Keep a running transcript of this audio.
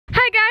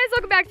guys,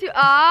 welcome back to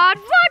Odd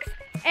Vlogs,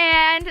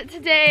 and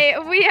today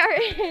we are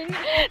in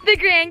the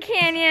Grand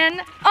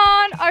Canyon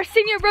on our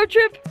senior road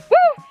trip. Woo!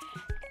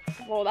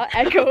 Whoa, that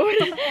echoed.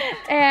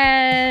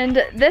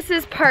 And this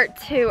is part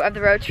 2 of the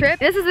road trip.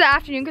 This is the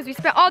afternoon because we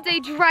spent all day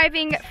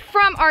driving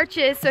from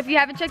Arches, so if you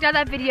haven't checked out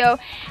that video,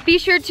 be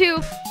sure to.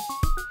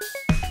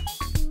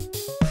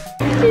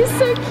 He's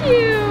so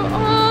cute.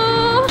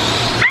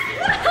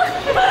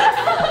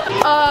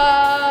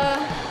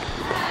 Aww.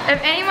 If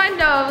anyone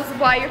knows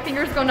why your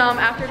fingers go numb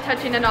after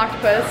touching an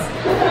octopus,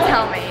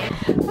 tell me.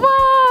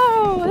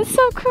 Wow, that's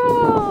so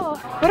cool.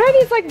 What are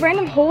these like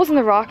random holes in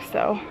the rocks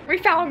though? We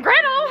found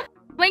Gretel!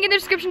 Link in the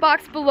description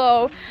box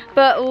below,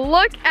 but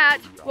look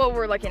at what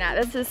we're looking at.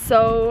 This is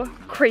so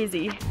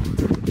crazy.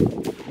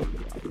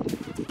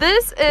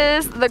 This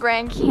is the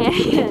Grand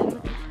Canyon.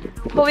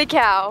 Holy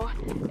cow.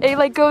 It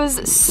like goes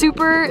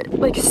super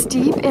like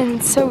steep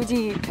and so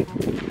deep.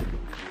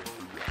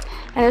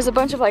 And there's a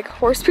bunch of like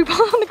horse poop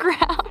on the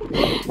ground.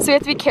 So we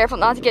have to be careful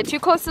not to get too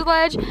close to the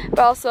ledge, but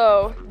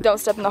also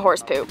don't step in the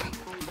horse poop.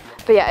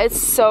 But yeah, it's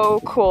so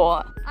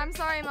cool. I'm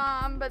sorry,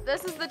 Mom, but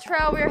this is the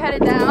trail we're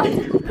headed down.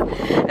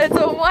 It's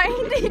a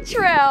windy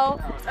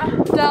trail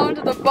down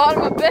to the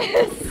bottom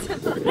abyss.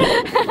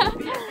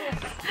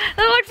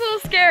 That looks a little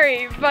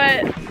scary,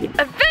 but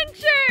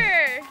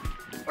adventure!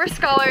 We're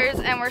scholars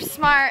and we're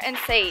smart and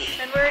safe.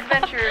 And we're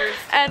adventurers.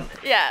 And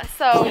yeah,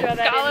 so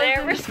scholars,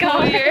 we're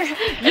scholars.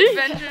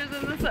 Adventures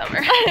in the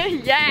summer.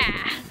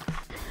 Yeah.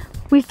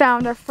 We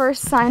found our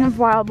first sign of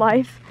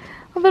wildlife.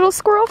 A little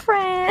squirrel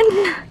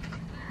friend.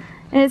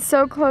 And it's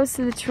so close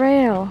to the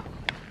trail.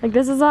 Like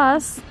this is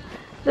us.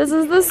 This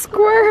is the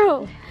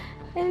squirrel.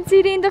 And it's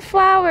eating the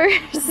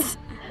flowers.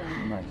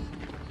 Nice.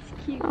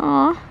 It's cute.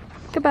 Aw.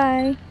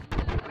 Goodbye.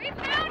 We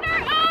found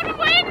our own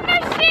wind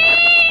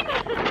machine!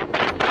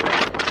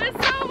 It's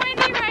so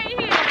windy right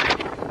here.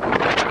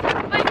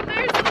 Like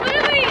there's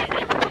literally,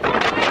 oh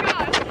my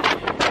gosh.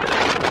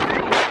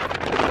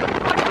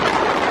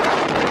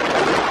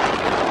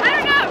 I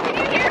don't know, can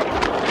you hear?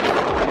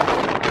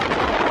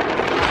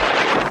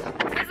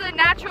 This is a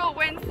natural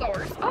wind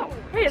source. Oh,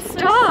 wait,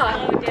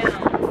 stop.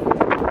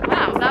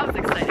 Wow, that was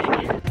exciting.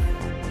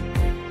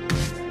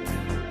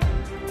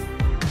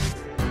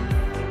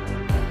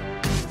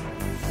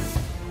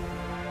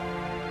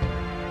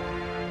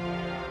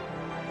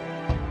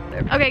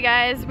 Okay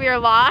guys, we are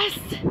lost.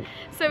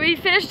 So we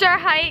finished our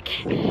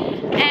hike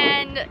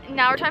and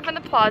now we're trying to find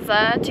the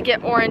plaza to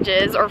get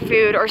oranges or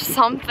food or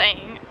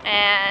something.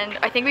 And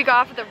I think we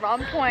got off at the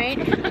wrong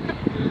point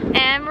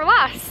and we're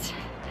lost.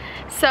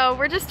 So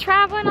we're just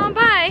traveling on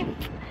by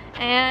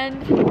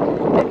and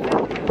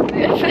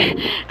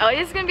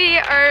Ellie's gonna be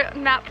our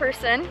map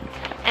person.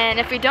 And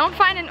if we don't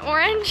find an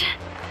orange,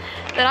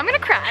 then I'm gonna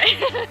cry.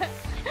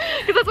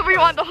 Because that's what we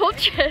want the whole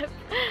trip.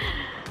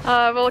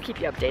 We'll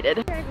keep you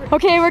updated.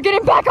 Okay, we're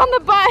getting back on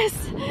the bus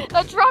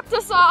that dropped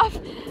us off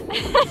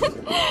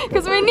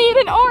because we need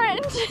an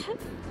orange.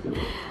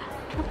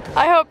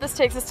 I hope this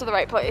takes us to the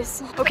right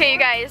place. Okay, you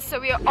guys, so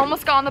we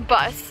almost got on the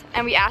bus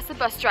and we asked the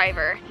bus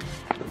driver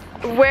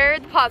where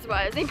the plaza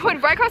was. And he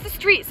pointed right across the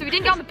street, so we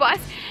didn't get on the bus.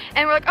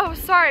 And we're like, oh,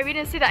 sorry, we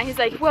didn't see that. And he's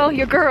like, well,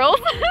 you're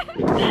girls.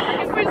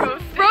 We're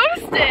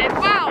roasted.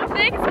 Wow,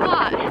 thanks a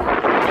lot.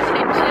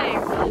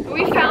 Shame.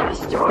 We found the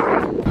store.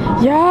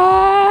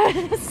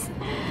 Yes.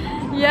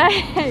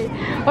 Yay!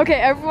 Okay,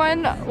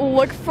 everyone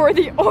look for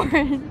the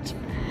orange.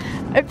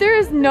 If there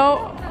is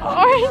no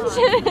oranges,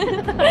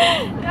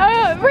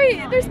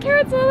 wait, there's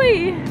carrots,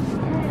 Lily.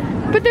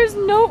 But there's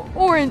no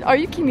orange. Are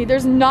you kidding me?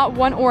 There's not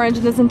one orange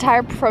in this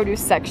entire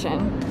produce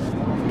section.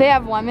 They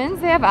have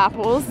lemons, they have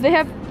apples, they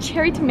have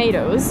cherry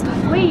tomatoes.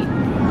 Wait.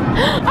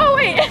 Oh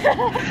wait!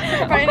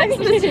 Right next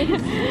to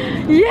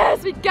it.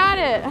 Yes, we got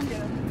it.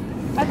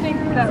 I think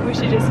that we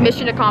should just...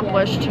 Mission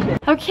accomplished.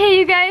 Okay,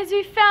 you guys,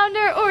 we found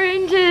our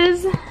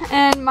oranges.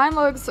 And mine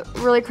looks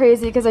really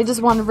crazy because I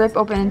just want to rip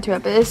open into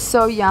it, but it's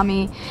so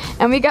yummy.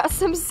 And we got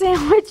some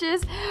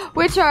sandwiches,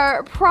 which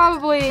are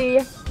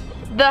probably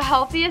the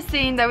healthiest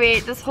thing that we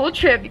ate this whole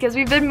trip because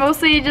we've been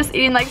mostly just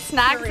eating like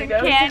snacks and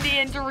candy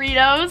and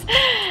Doritos.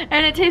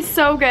 And it tastes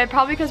so good,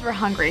 probably because we're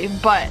hungry,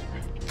 but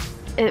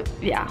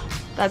yeah.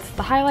 That's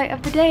the highlight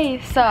of the day.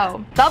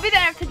 So that'll be the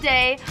end of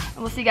today. And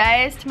we'll see you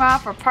guys tomorrow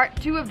for part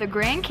 2 of the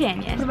Grand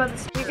Canyon. What about the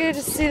stars? You can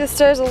just see the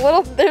stars a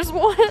little. There's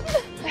one.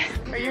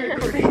 Are you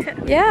recording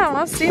it? Yeah,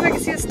 I'll see if I can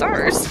see the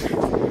stars.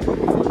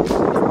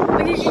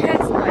 Look at your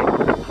head's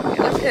like.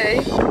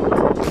 Okay.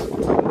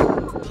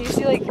 Can you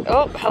see like,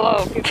 oh,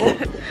 hello people.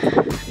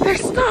 They're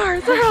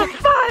stars, they're on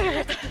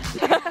fire.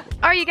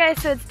 Alright you guys,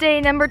 so it's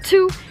day number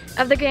 2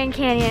 of the Grand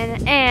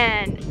Canyon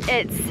and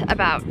it's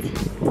about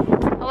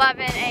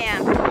 11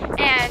 a.m.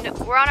 and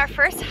we're on our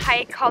first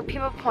hike called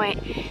Pima Point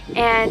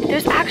and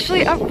there's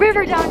actually a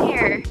river down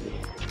here,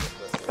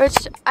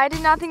 which I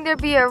did not think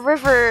there'd be a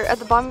river at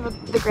the bottom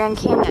of the Grand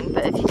Canyon,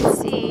 but if you can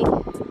see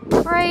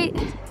right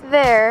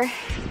there,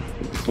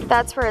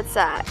 that's where it's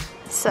at.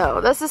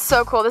 So this is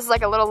so cool. This is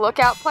like a little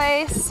lookout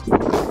place.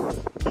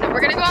 And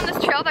we're gonna go on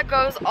this trail that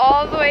goes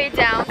all the way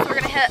down, so we're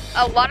gonna hit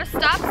a lot of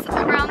stops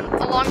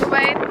along the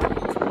way.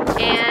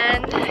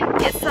 and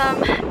get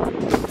some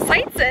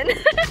sights in.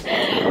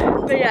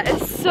 But yeah,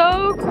 it's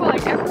so cool.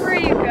 Like everywhere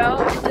you go,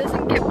 it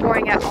doesn't get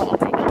boring at all.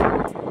 Like,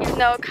 even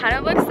though it kind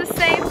of looks the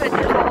same, but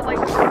there's all like,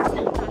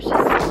 no, it's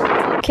just...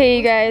 Okay,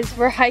 you guys,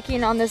 we're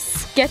hiking on this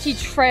sketchy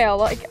trail.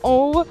 Like,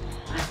 oh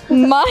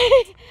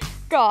my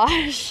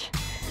gosh.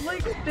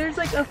 Like, there's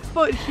like a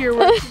foot here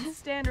where you can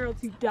stand or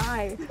else you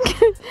die.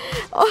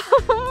 Oh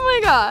my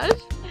gosh.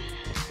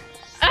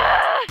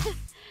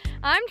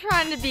 I'm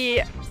trying to be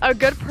a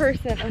good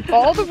person and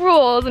follow the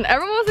rules, and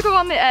everyone wants to go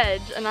on the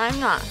edge, and I'm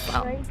not,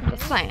 so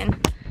just saying.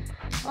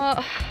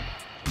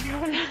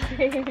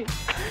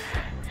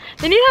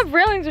 They need to have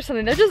railings or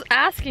something. They're just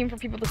asking for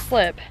people to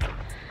slip.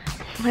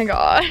 Oh my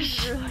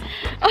gosh.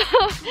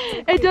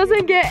 It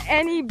doesn't get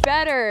any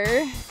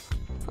better.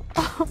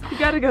 You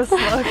gotta go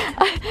slow.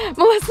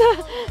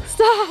 Melissa,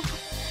 stop.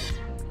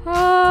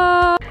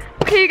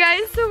 Okay, you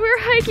guys, so we're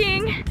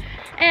hiking.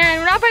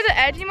 And we're not by the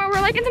edge anymore, we're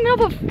like in the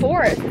middle of a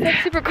forest.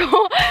 That's super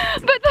cool.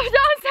 But the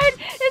downside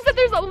is that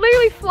there's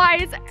literally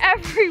flies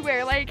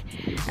everywhere, like,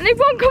 and they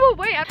won't go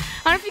away. I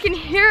don't know if you can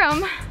hear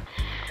them,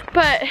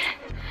 but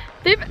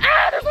there's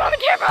one on the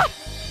camera.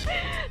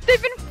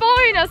 They've been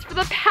following us for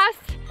the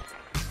past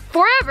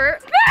forever.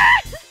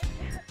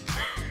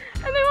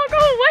 And they won't go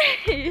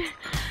away.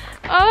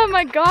 Oh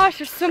my gosh,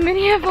 there's so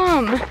many of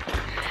them.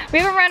 We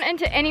haven't run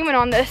into anyone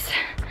on this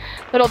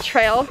little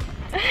trail.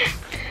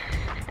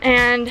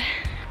 And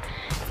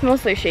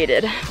mostly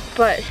shaded,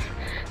 but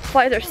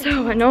flies are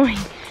so annoying.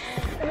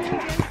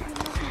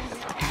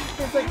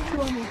 There's like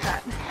 2 on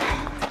that.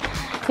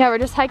 Yeah, we're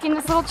just hiking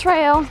this little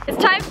trail.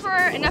 It's time for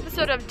an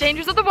episode of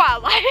Dangers of the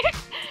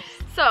Wildlife.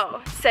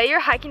 So, say you're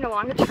hiking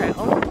along the trail,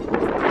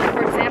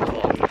 for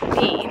example,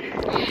 me,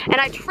 and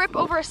I trip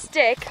over a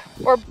stick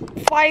or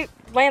fly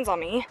lands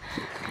on me,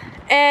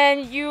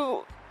 and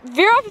you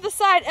veer off to the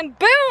side and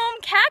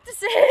boom,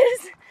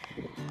 cactuses!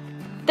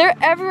 They're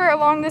everywhere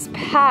along this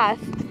path.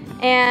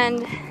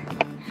 And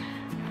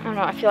I don't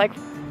know, I feel like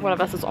one of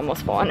us has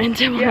almost fallen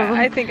into one of them.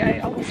 I think I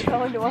almost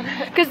fell into one.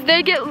 Because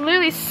they get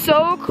literally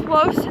so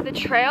close to the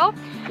trail,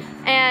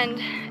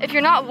 and if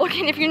you're not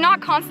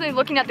constantly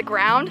looking at the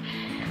ground,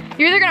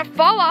 you're either gonna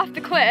fall off the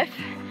cliff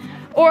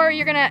or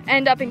you're gonna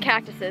end up in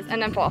cactuses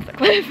and then fall off the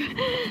cliff.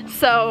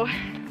 So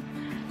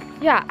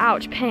yeah,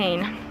 ouch,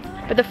 pain.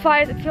 But the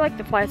flies, I feel like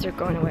the flies are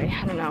going away.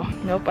 I don't know.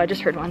 Nope, I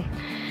just heard one.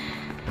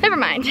 Never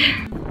mind.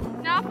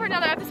 Now for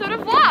another episode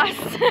of Lost.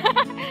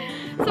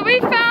 So we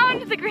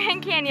found the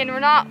Grand Canyon. We're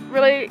not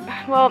really,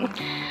 well,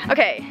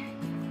 okay,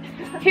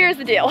 here's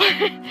the deal.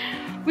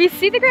 We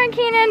see the Grand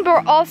Canyon, but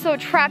we're also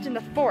trapped in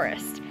the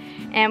forest.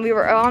 And we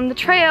were on the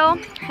trail,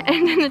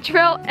 and then the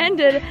trail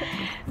ended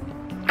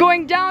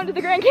going down to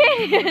the Grand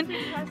Canyon.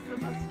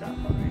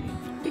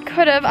 We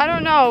could have, I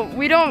don't know.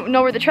 We don't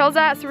know where the trail's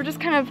at, so we're just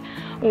kind of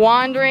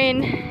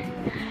wandering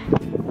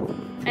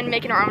and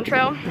making our own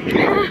trail.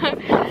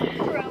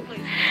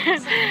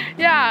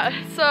 Yeah,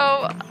 so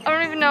I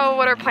don't even know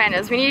what our plan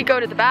is. We need to go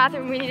to the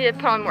bathroom, we need to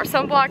put on more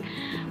sunblock,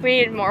 we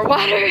need more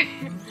water.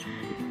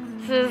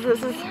 This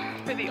is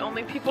We're the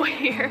only people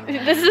here.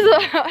 This is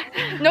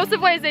no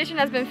civilization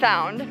has been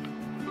found.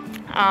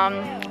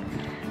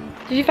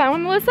 Did you find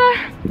one, Melissa?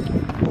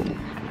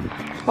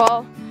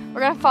 Well,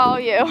 we're gonna follow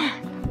you.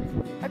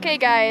 Okay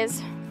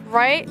guys,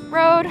 right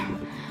road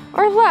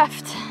or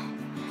left?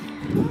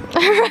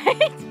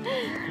 Right?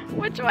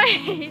 Which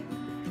way?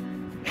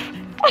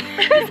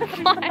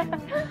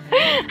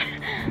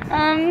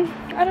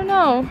 I don't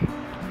know.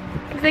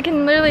 Because they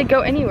can literally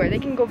go anywhere. They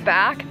can go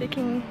back, they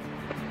can...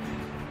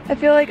 I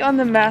feel like on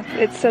the map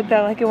it said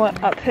that like it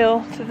went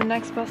uphill to the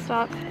next bus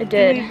stop. It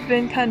did. And we've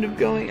been kind of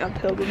going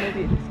uphill, but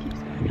maybe it just keeps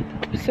going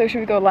uphill. So should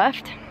we go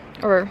left?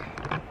 Or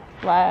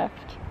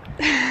left?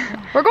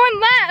 We're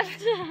going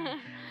left!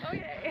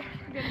 Okay.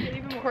 We're gonna get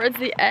even more. Towards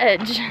the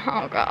edge.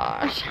 Oh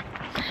gosh.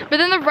 But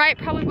then the right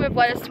probably would have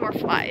led us to more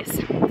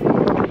flies.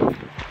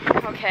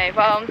 Okay,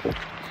 well,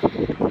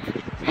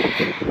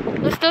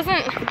 this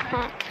doesn't,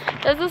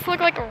 does this look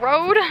like a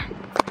road?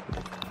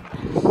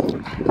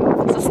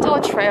 Is this still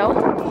a trail?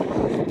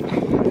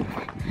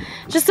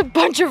 Just a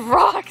bunch of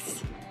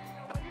rocks.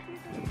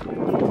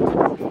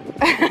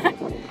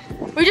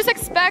 We just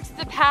expect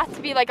the path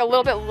to be like a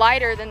little bit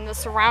lighter than the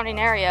surrounding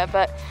area,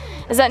 but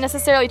is that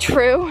necessarily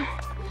true?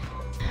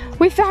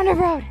 We found a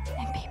road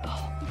and people.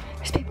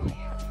 There's people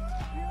here.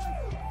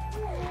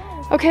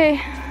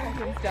 Okay.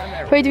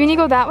 Wait, do we need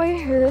to go that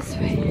way or this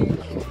way?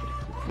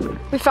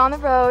 We found the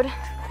road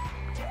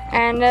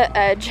and the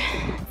edge.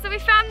 So we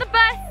found the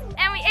bus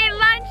and we ate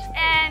lunch,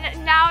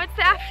 and now it's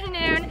the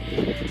afternoon,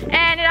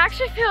 and it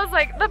actually feels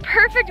like the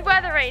perfect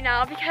weather right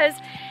now because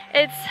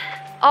it's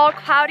all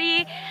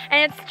cloudy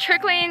and it's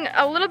trickling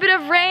a little bit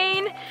of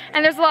rain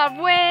and there's a lot of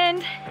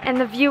wind and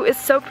the view is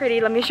so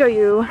pretty. Let me show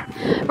you.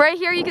 Right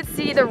here you can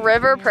see the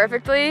river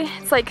perfectly.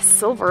 It's like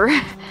silver.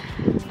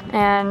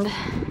 And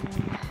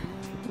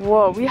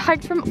whoa, we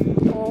hiked from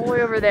all the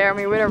way over there and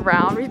we went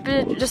around. We've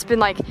just been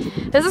like,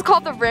 this is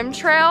called the Rim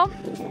Trail.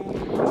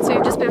 So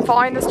we've just been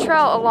following this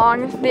trail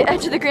along the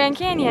edge of the Grand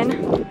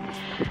Canyon.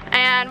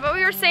 And what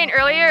we were saying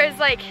earlier is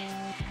like,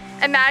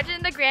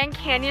 imagine the Grand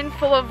Canyon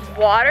full of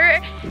water.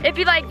 It'd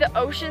be like the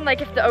ocean, like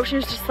if the ocean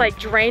is just like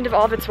drained of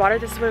all of its water,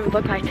 this is what it would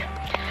look like.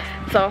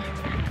 So,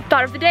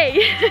 thought of the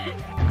day.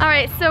 All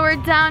right, so we're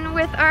done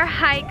with our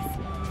hikes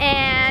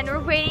and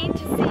we're waiting to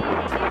see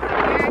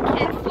the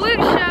American flute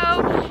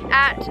show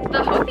at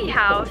the Hopi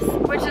House,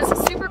 which is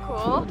super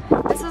cool.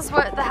 This is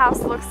what the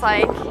house looks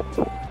like.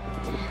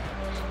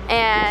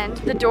 And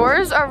the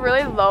doors are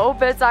really low,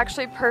 but it's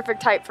actually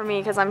perfect height for me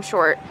because I'm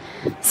short.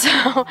 So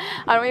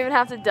I don't even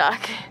have to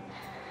duck.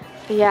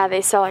 But yeah, they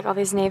sell like all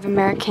these Native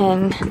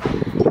American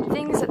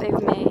things that they've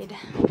made.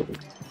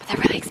 But they're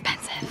really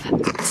expensive.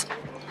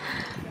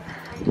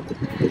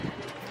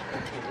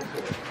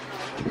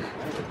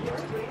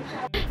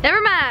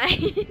 Never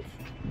mind.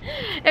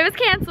 It was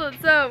canceled,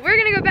 so we're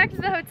gonna go back to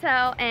the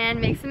hotel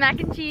and make some mac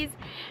and cheese,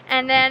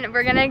 and then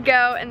we're gonna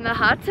go in the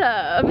hot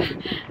tub.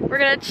 We're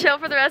gonna chill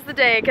for the rest of the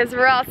day because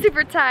we're all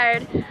super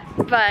tired.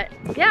 But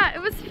yeah,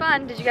 it was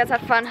fun. Did you guys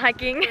have fun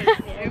hiking?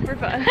 Super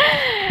fun.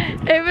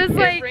 It was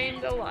like, it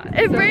rained a lot.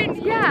 It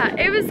rained, yeah.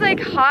 It was like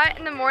hot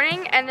in the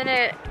morning and then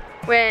it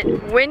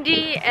went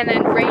windy and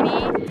then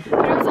rainy.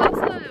 But it was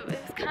also, it was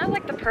kind of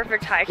like the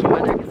perfect hiking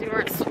weather because we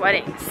weren't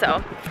sweating.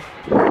 So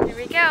here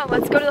we go.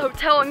 Let's go to the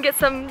hotel and get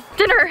some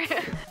dinner.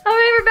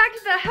 Okay, we're back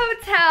to the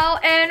hotel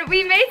and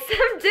we made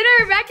some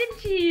dinner, mac and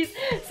cheese.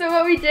 So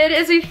what we did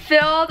is we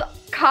filled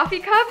coffee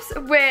cups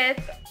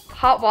with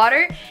hot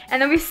water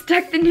and then we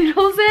stuck the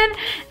noodles in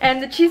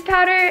and the cheese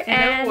powder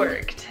and it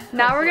worked.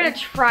 Now we're gonna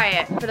try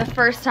it for the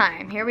first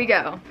time. Here we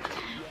go.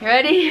 You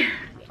ready?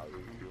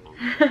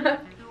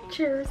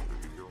 Cheers.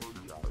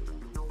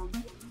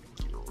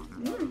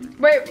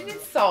 Wait, we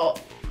need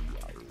salt.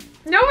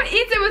 No one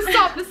eats it with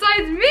salt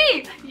besides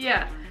me.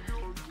 Yeah.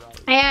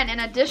 And in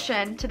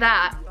addition to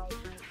that,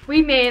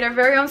 we made our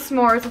very own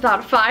s'mores without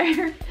a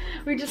fire.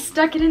 We just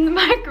stuck it in the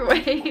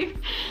microwave.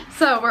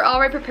 So we're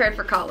already prepared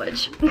for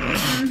college.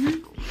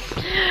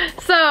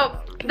 So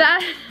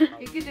that.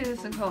 You could do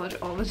this in college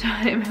all the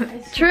time.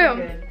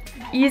 True.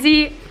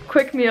 Easy,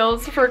 quick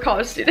meals for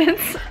college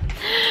students.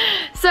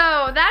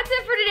 So that's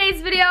it for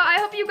today's video. I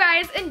hope you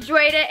guys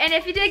enjoyed it. And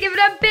if you did, give it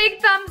a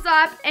big thumbs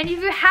up. And if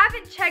you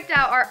haven't checked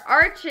out our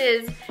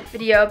arches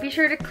video, be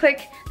sure to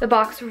click the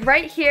box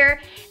right here.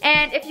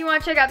 And if you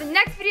want to check out the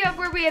next video of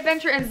where we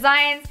adventure in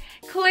Zions,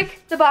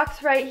 click the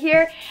box right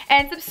here.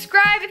 And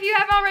subscribe if you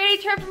haven't already.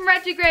 Turn from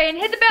red to gray and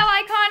hit the bell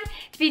icon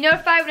to be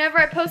notified whenever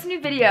I post a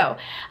new video.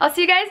 I'll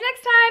see you guys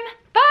next time.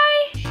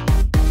 Bye!